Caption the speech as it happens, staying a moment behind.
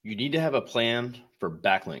You need to have a plan for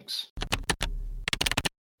backlinks.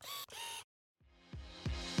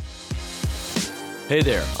 Hey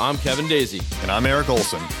there, I'm Kevin Daisy. And I'm Eric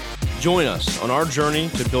Olson. Join us on our journey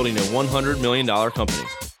to building a $100 million company.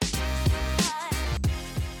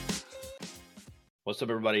 What's up,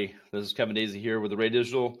 everybody? This is Kevin Daisy here with Array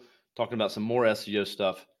Digital, talking about some more SEO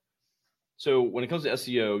stuff. So when it comes to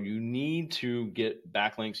SEO, you need to get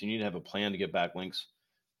backlinks. You need to have a plan to get backlinks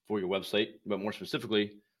for your website, but more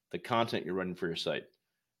specifically, the content you're writing for your site,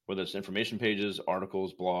 whether it's information pages,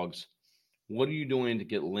 articles, blogs. What are you doing to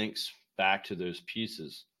get links back to those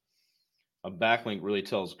pieces? A backlink really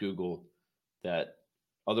tells Google that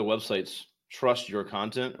other websites trust your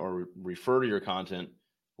content or refer to your content,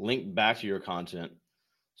 link back to your content.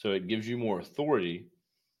 So it gives you more authority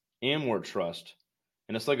and more trust.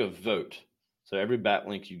 And it's like a vote. So every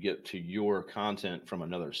backlink you get to your content from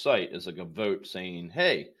another site is like a vote saying,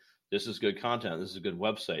 hey, this is good content. This is a good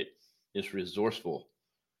website. It's resourceful.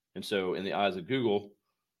 And so in the eyes of Google,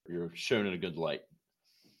 you're shown in a good light.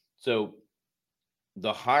 So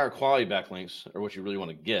the higher quality backlinks are what you really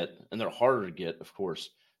want to get, and they're harder to get, of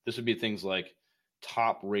course. This would be things like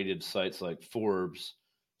top rated sites like Forbes,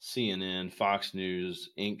 CNN, Fox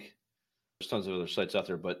News, Inc. There's tons of other sites out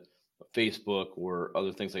there, but Facebook or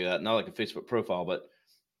other things like that. Not like a Facebook profile, but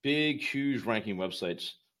big, huge ranking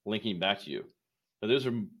websites linking back to you. Now, those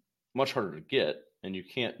are much harder to get, and you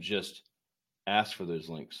can't just ask for those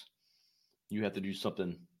links. You have to do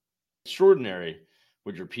something extraordinary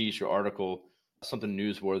with your piece, your article, something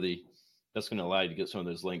newsworthy that's going to allow you to get some of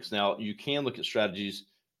those links. Now, you can look at strategies,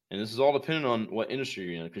 and this is all dependent on what industry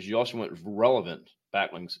you're in, because you also want relevant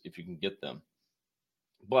backlinks if you can get them.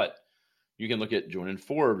 But you can look at joining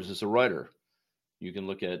Forbes as a writer. You can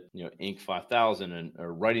look at Inc. 5000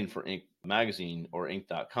 or writing for Inc. magazine or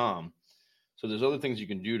Inc.com. So there's other things you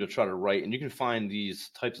can do to try to write, and you can find these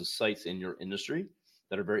types of sites in your industry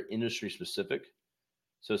that are very industry specific.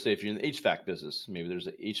 So say if you're in the HVAC business, maybe there's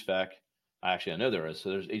an HVAC. I know there is. So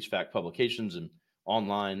there's HVAC publications and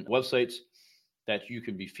online websites that you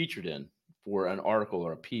can be featured in for an article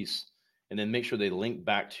or a piece, and then make sure they link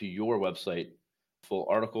back to your website, full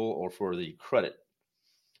article or for the credit.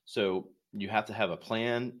 So you have to have a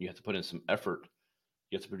plan. You have to put in some effort.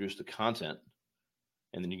 You have to produce the content,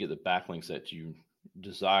 and then you get the backlinks that you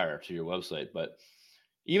desire to your website. But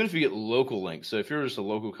even if you get local links, so if you're just a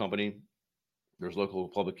local company, there's local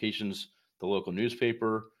publications, the local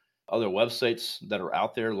newspaper, other websites that are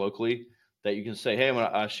out there locally that you can say, hey,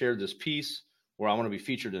 I shared this piece, or I want to be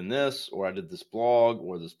featured in this, or I did this blog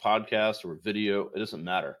or this podcast or video. It doesn't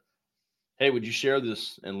matter. Hey, would you share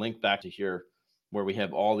this and link back to here where we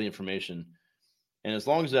have all the information? And as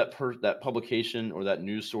long as that publication or that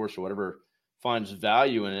news source or whatever finds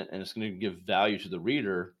value in it and it's going to give value to the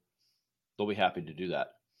reader, they'll be happy to do that.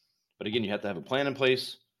 But again, you have to have a plan in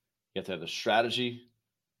place. You have to have a strategy.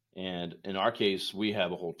 And in our case, we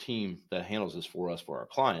have a whole team that handles this for us, for our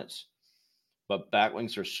clients. But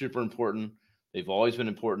backlinks are super important. They've always been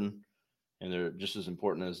important, and they're just as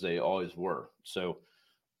important as they always were. So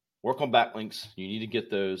work on backlinks. You need to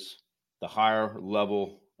get those. The higher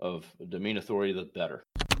level of domain authority, the better.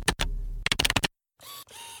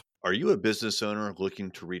 Are you a business owner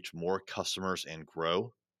looking to reach more customers and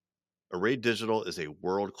grow? Array Digital is a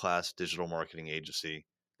world-class digital marketing agency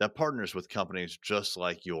that partners with companies just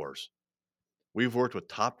like yours. We've worked with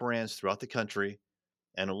top brands throughout the country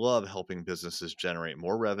and love helping businesses generate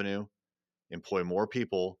more revenue, employ more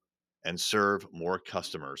people, and serve more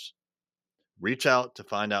customers. Reach out to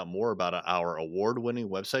find out more about our award-winning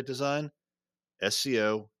website design,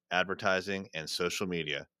 SEO, advertising, and social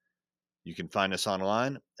media. You can find us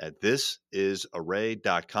online at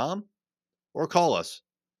thisisarray.com or call us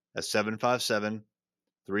at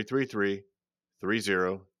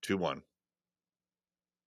 757-333-3021.